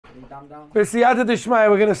B'siyata d'shmaya,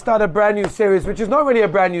 we're going to start a brand new series, which is not really a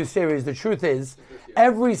brand new series. The truth is,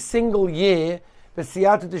 every single year,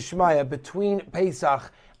 b'siyata d'shmaya, between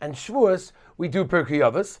Pesach and Shavuos, we do Pirkei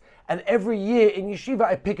Avos. And every year in Yeshiva,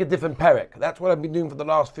 I pick a different perek. That's what I've been doing for the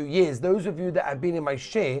last few years. Those of you that have been in my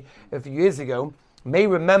share a few years ago may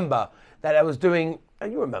remember that I was doing,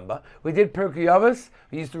 and you remember, we did Pirkei Avos.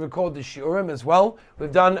 We used to record the Shiurim as well.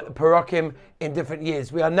 We've done Parakim in different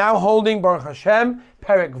years. We are now holding, Baruch Hashem,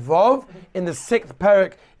 Perek Vov, in the 6th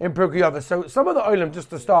Perek in Pirkei Avos. So some of the Olim,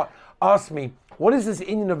 just to start, asked me, what is this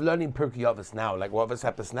Indian of learning Pirkei Avos now? Like what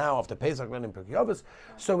happens now after Pesach, learning Pirkei Avos?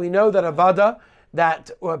 So we know that Avada,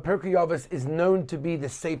 that Pirkei Avos is known to be the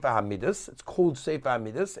Sefer HaMidas. It's called Sefer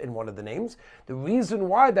HaMidas in one of the names. The reason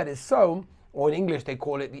why that is so, or in English they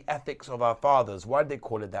call it the ethics of our fathers. Why do they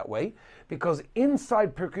call it that way? Because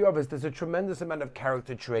inside Pirkei Avos there's a tremendous amount of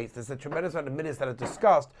character traits, there's a tremendous amount of midas that are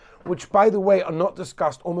discussed, which by the way are not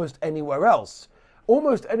discussed almost anywhere else.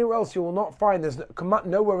 Almost anywhere else you will not find, there's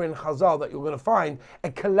nowhere in Chazal that you're going to find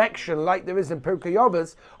a collection like there is in Pirkei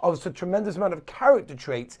Avos of such a tremendous amount of character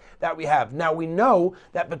traits that we have. Now we know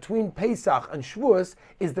that between Pesach and Shavuos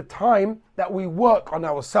is the time that we work on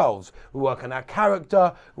ourselves. We work on our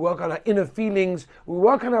character, we work on our inner feelings, we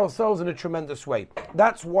work on ourselves in a tremendous way.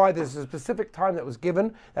 That's why there's a specific time that was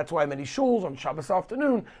given. That's why many shuls on Shabbos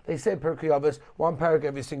afternoon, they say Pirkei Avos, one parak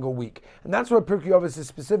every single week. And that's why Pirkei Avos is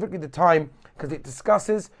specifically the time, because it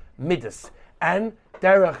discusses midas and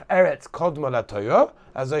derech eretz kodma la Torah,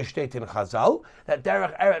 as I state in Chazal, that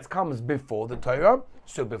derech eretz comes before the Torah.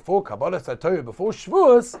 So before Kabbalah Torah, before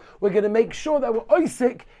Shavuos, we're going to make sure that we're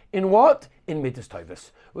oisik in what? In midas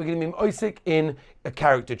tovus. We're going to be oisik in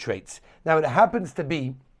character traits. Now it happens to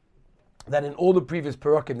be that in all the previous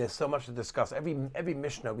parakim, there's so much to discuss. Every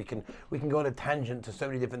Mishnah, we can go on a tangent to so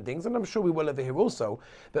many different things, and I'm sure we will over here also.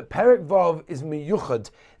 But Perek Vav is miyuchad,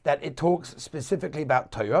 that it talks specifically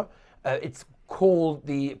about Torah. It's called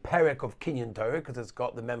the Perek of Kinyan Torah because it's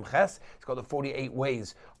got the Memches, it's got the 48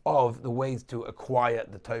 ways to acquire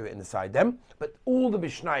the Torah inside them. But all the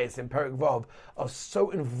Mishnayos in Perek Vav are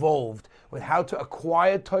so involved with how to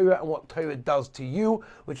acquire Torah and what Torah does to you,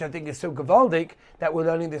 which I think is so gavaldik that we're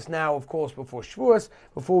learning this now, of course, before Shavuos,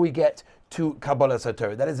 before we get to Kabbalah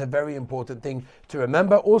Torah. That is a very important thing to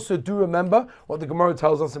remember. Also, do remember what the Gemara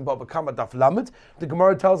tells us in Baba Kama Daf Lamed. The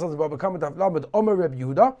Gemara tells us in Baba Kama Daf Lamed, Omer Reb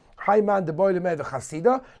Yehuda, Hayman de Boy Lemeh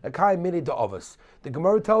v'Chasida, Lakai Mini de Avos. The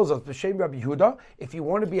Gemara tells us, B'Shem Rabbi Yehuda, if you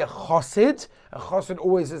want to be a chassid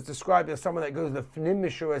always is described as someone that goes the Fnim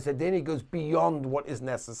Mishur Sedeni, goes beyond what is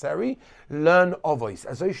necessary. Learn Avos.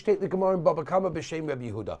 As I state the Gemara in Baba Kama B'Shem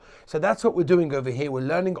Rabbi Yehuda. So that's what we're doing over here. We're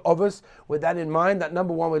learning Avos with that in mind. That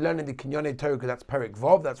number one, we're learning the Kinyan Torah because that's Perek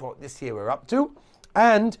Vav. That's what this year we're up to.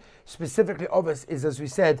 And specifically Avos is, as we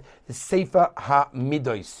said, the Sefer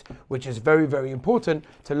HaMidos, which is very, very important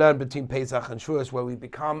to learn between Pesach and Shavuos, where we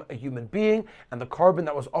become a human being, and the korban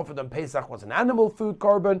that was offered on Pesach was an animal food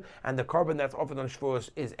korban, and the korban that's offered on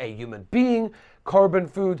Shavuos is a human being korban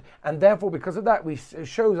food, and therefore because of that, it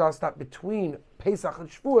shows us that between Pesach and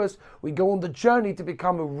Shavuos, we go on the journey to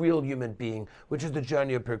become a real human being, which is the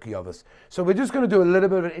journey of Pirkei Avos. So we're just going to do a little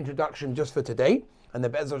bit of an introduction just for today, and the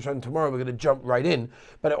Be'ez Hashem tomorrow we're going to jump right in.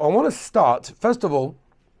 But I want to start, first of all,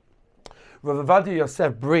 Rav Avadia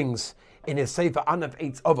Yosef brings in his Sefer Anaf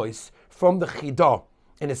Eitz Avos from the Chidah,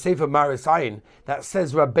 in his Sefer Maris Ayin, that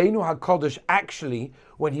says Rabbeinu HaKadosh actually,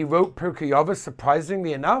 when he wrote Pirkei Avos,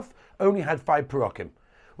 surprisingly enough, only had 5 parakim.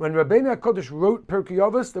 When Rabbeinu HaKadosh wrote Pirkei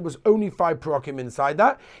Avos, there was only 5 parakim inside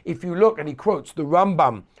that. If you look, and he quotes the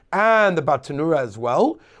Rambam and the Batanura as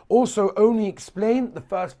well, also only explain the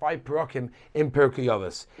first 5 parakim in Pirkei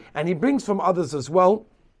Avos. And he brings from others as well,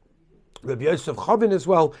 Rabbi Yosef Chavin as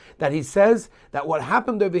well, that he says that what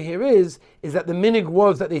happened over here is that the minig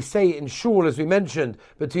was that they say in Shul, as we mentioned,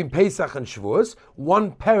 between Pesach and Shavuos,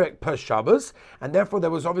 1 perek per Shabbos, and therefore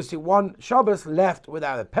there was obviously 1 Shabbos left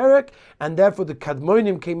without a perek, and therefore the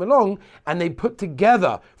Kadmonim came along and they put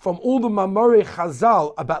together from all the Mamorei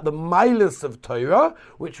Chazal about the milas of Torah,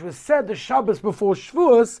 which was said the Shabbos before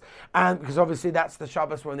Shavuos, and because obviously that's the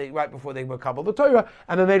Shabbos right before they were Kabbalah the Torah,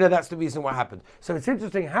 and Mamela that's the reason what happened. So it's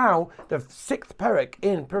interesting how the 6th perek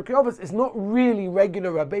in Pirkei Avos is not really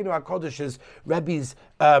regular Rabbeinu HaKadosh's Rebbe's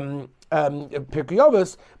Pirkei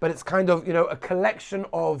Avos, but it's kind of, a collection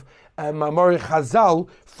of Mamorei Chazal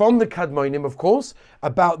from the Kadmonim, of course,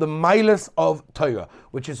 about the milas of Torah,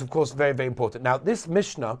 which is, of course, very, very important. Now, this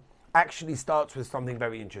Mishnah actually starts with something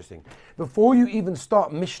very interesting. Before you even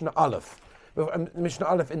start Mishnah Aleph in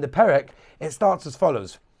the Perek, it starts as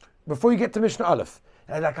follows. Before you get to Mishnah Aleph,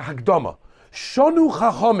 like a Hagdama, Shonu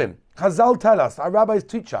Chachomim. Chazal tell us, our rabbis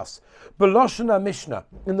teach us, B'Lashon Mishnah,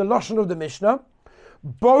 in the Lashon of the Mishnah,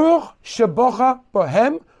 Baruch Shebocha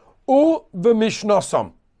Bohem U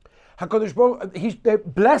V'Mishnasam. HaKadosh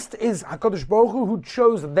Baruch, blessed is HaKadosh Baruch Hu who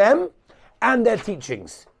chose them and their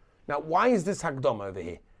teachings. Now, why is this Hakdama over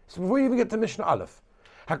here? So before you even get to Mishnah Aleph,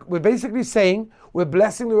 we're basically saying we're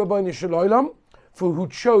blessing the Rabbeinu Shalom for who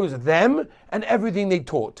chose them and everything they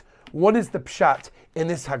taught. What is the pshat in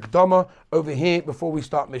this Hakdama over here before we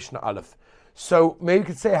start Mishnah Aleph? So maybe you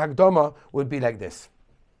could say Hakdama would be like this.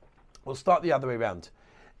 We'll start the other way around.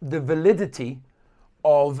 The validity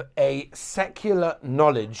of a secular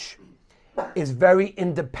knowledge is very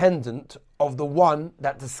independent of the one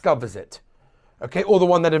that discovers it, okay, or the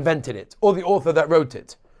one that invented it, or the author that wrote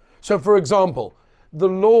it. So, for example, the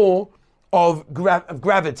law of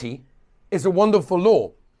gravity is a wonderful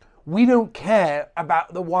law. We don't care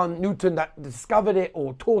about the one Newton that discovered it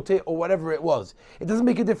or taught it or whatever it was. It doesn't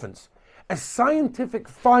make a difference. A scientific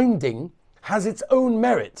finding has its own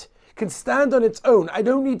merit, can stand on its own. I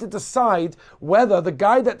don't need to decide whether the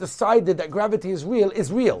guy that decided that gravity is real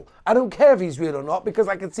is real. I don't care if he's real or not because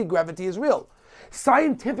I can see gravity is real.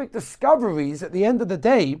 Scientific discoveries at the end of the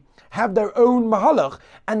day have their own mahalach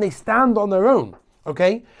and they stand on their own,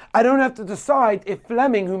 okay? I don't have to decide if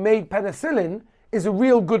Fleming, who made penicillin, is a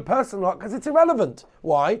real good person or not because it's irrelevant.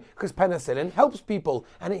 Why? Because penicillin helps people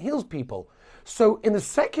and it heals people. So in the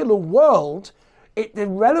secular world, it's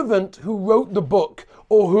irrelevant who wrote the book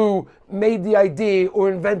or who made the idea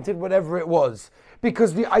or invented whatever it was,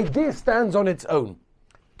 because the idea stands on its own.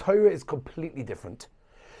 Torah is completely different.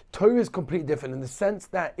 Torah is completely different in the sense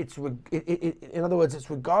that in other words, it's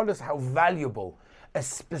regardless how valuable a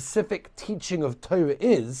specific teaching of Torah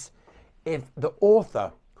is, if the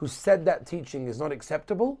author who said that teaching is not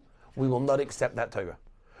acceptable, we will not accept that Torah.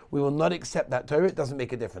 We will not accept that Torah. It doesn't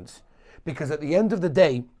make a difference. Because at the end of the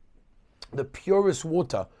day, the purest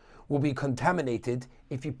water will be contaminated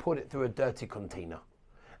if you put it through a dirty container.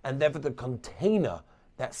 And therefore the container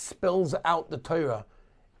that spills out the Torah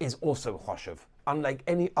is also choshev, unlike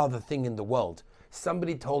any other thing in the world.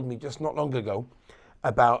 Somebody told me just not long ago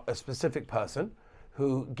about a specific person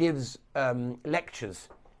who gives lectures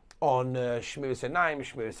on Shmiras Einayim,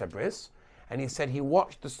 Shmiras Habris, and he said he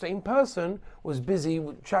watched the same person was busy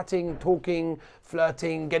chatting, talking,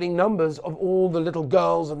 flirting, getting numbers of all the little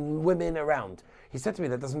girls and women around. He said to me,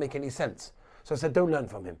 that doesn't make any sense. So I said, don't learn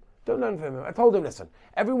from him. Don't learn from him. I told him, listen,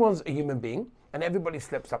 everyone's a human being and everybody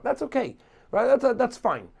slips up. That's okay, right? That's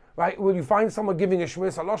fine, right? When you find someone giving a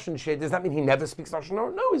Shmiras Lashon shit, does that mean he never speaks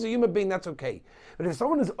Lashon? No, he's a human being, that's okay. But if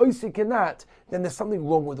someone is oisik in that, then there's something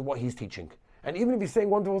wrong with what he's teaching. And even if he's saying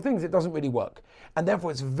wonderful things, it doesn't really work. And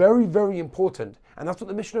therefore it's very, very important. And that's what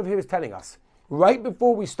the Mishnah over here is telling us. Right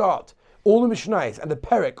before we start, all the Mishnayos and the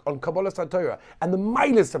Perek on Kabbalah Torah and the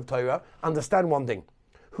Milas of Torah understand one thing.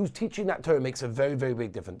 Who's teaching that Torah makes a very, very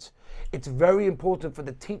big difference. It's very important for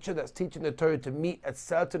the teacher that's teaching the Torah to meet a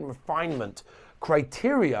certain refinement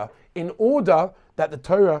criteria in order that the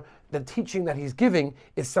Torah, the teaching that he's giving,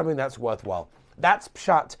 is something that's worthwhile. That's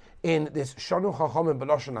pshat in this Shanu Chachamim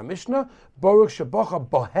B'Lashon Mishnah, Baruch Shebocha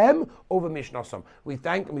Bohem over Mishnasam. We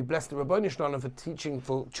thank and we bless the Rabbeinu Shalom for teaching,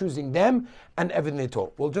 for choosing them and everything they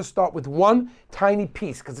taught. We'll just start with one tiny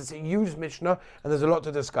piece because it's a huge Mishnah and there's a lot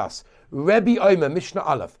to discuss. Rebbe Omer, Mishnah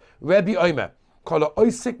Aleph. Rebbe Omer, Kol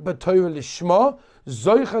ha'osik b'Torah lishma,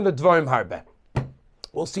 zoicha ledvarim harbe.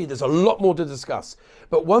 We'll see, there's a lot more to discuss.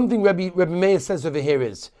 But one thing Rebbe Meir says over here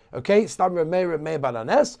is, okay, Stam Rebbe Meir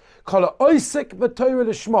Balanes, Kol ha'osik b'Torah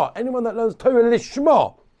lishma. Anyone that learns Torah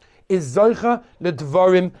lishma is zoicha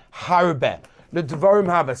ledvarim harbe. Ledvarim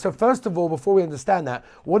harbe. So first of all, before we understand that,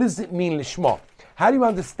 what does it mean lishma? How do you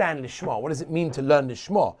understand lishma? What does it mean to learn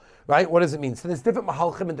lishma? Right? What does it mean? So there's different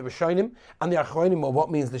mahalchim in the Rishonim and the Achronim of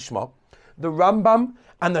what means lishma. The Rambam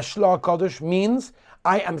and the Shla Kodesh means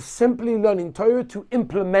I am simply learning Torah to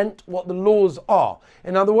implement what the laws are.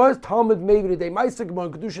 In other words, Talmud Mevi Day Ma'aseh Gemara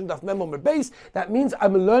Kedushin Daf Mem Omer Beis. That means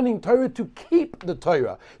I'm learning Torah to keep the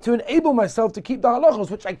Torah, to enable myself to keep the halachos,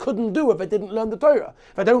 which I couldn't do if I didn't learn the Torah.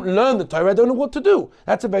 If I don't learn the Torah, I don't know what to do.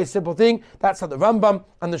 That's a very simple thing. That's how the Rambam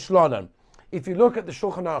and the Shla learn. If you look at the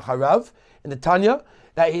Shulchan Aruch Harav in the Tanya,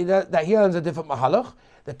 that he learns a different mahalach.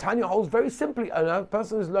 The Tanya holds very simply, a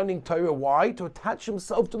person is learning Torah. Why? To attach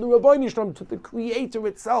himself to the Rabbeinu Shalom, to the Creator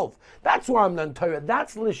itself. That's why I'm learning Torah.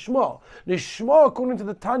 That's Lishma. Lishma, according to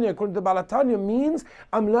the Tanya, according to the Balatanya, means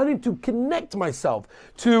I'm learning to connect myself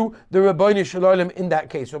to the Rabbeinu Shalom in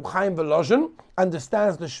that case. Reb Chaim Volozhin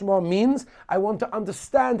understands Lishma means I want to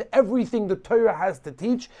understand everything the Torah has to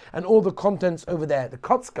teach and all the contents over there. The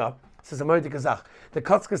Kotzka says, the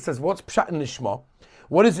Kotzka says, what's Pshat in Lishma?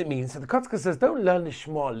 What does it mean? So the Kotzker says, don't learn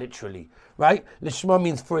Lishma literally, right? Lishma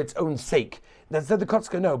means for its own sake. That's the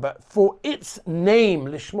Kotzker, no, but for its name,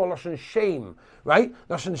 Lishma Lashon Shem, right?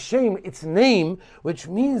 Lashon Shem, its name, which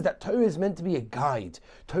means that Torah is meant to be a guide.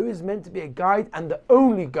 Torah is meant to be a guide and the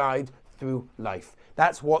only guide through life.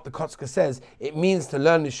 That's what the Kotzker says. It means to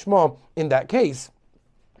learn Lishma in that case.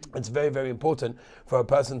 It's very, very important for a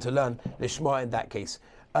person to learn Lishma in that case.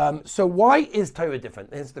 So why is Torah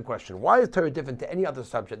different? Here's the question. Why is Torah different to any other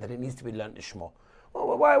subject that it needs to be learned Lishma?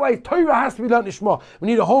 Well, why? Torah has to be learned Lishma. We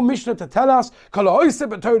need a whole Mishnah to tell us, why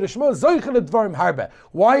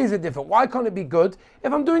is it different? Why can't it be good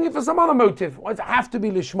if I'm doing it for some other motive? Why does it have to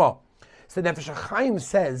be Lishma? So Nefesh HaChaim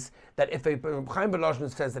says that if a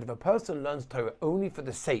person learns Torah only for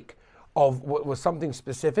the sake of what was something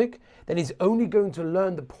specific, then he's only going to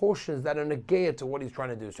learn the portions that are negaya to what he's trying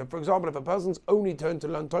to do. So for example, if a person's only turned to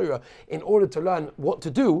learn Torah in order to learn what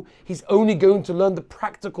to do, he's only going to learn the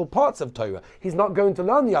practical parts of Torah. He's not going to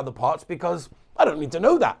learn the other parts because I don't need to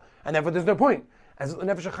know that, and therefore there's no point. As the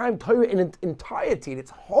Nefesh HaChaim, Torah in its entirety, in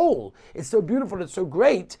its whole, is so beautiful, it's so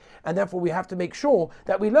great, and therefore we have to make sure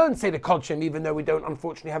that we learn Seder Kodshim, even though we don't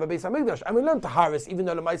unfortunately have a Beis HaMikdash, and we learn Taharis, even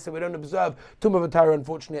though L'maisa we don't observe Tumah V'Tara,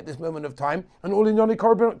 unfortunately, at this moment of time, and all in Yoni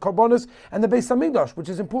Korbanos and the Beis HaMikdash, which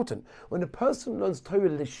is important. When a person learns Torah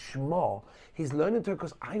Lishma, he's learning Torah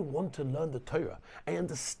because I want to learn the Torah. I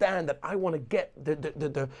understand that I want to get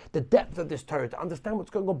the depth of this Torah, to understand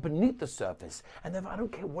what's going on beneath the surface. And therefore I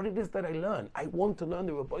don't care what it is that I learn. I want to learn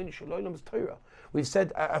the Rabbeinu Shalom's Torah.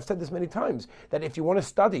 I've said this many times, that if you want to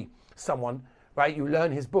study someone, right, you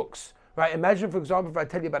learn his books. Right? Imagine, for example, if I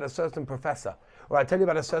tell you about a certain professor, or I tell you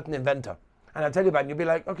about a certain inventor, and I tell you about it, and you'll be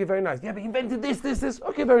like, okay, very nice. Yeah, but he invented this.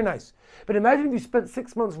 Okay, very nice. But imagine if you spent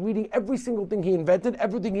 6 months reading every single thing he invented,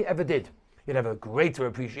 everything he ever did. You'd have a greater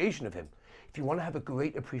appreciation of him. If you want to have a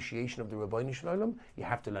great appreciation of the Rabbeinu Shalom, you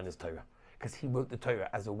have to learn his Torah, because he wrote the Torah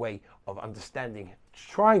as a way of understanding,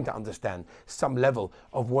 trying to understand some level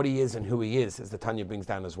of what he is and who he is, as the Tanya brings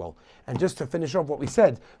down as well. And just to finish off what we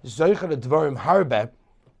said, Zoicha L'Dvarim Harbe,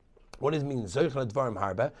 what does it mean, Zoicha L'Dvarim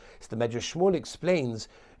Harbe? So the Medrash Shmuel explains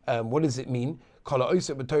what does it mean, Kol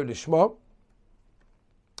Ha'oseh B'Torah Lishma.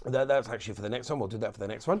 That's actually for the next one. We'll do that for the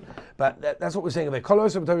next one. But that's what we're saying about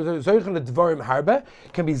Zoicha L'Dvarim Harbe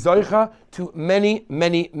can be Zoicha to many,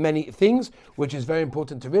 many, many things, which is very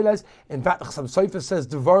important to realize. In fact, Chassam Sofer says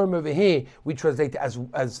Dvarim over here, we translate it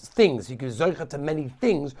as things. You give Zoicha to many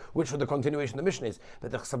things, which for the continuation of the mission is. But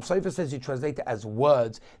the Chassam Sofer says you translate it as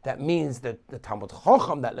words. That means that the Talmud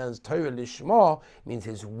Chacham that learns Torah Lishma means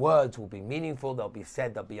his words will be meaningful, they'll be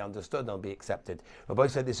said, they'll be understood, they'll be accepted. Rabbi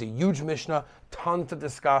said this is a huge Mishnah, ton to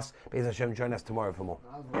discuss. Be'ez Hashem, join us tomorrow for more.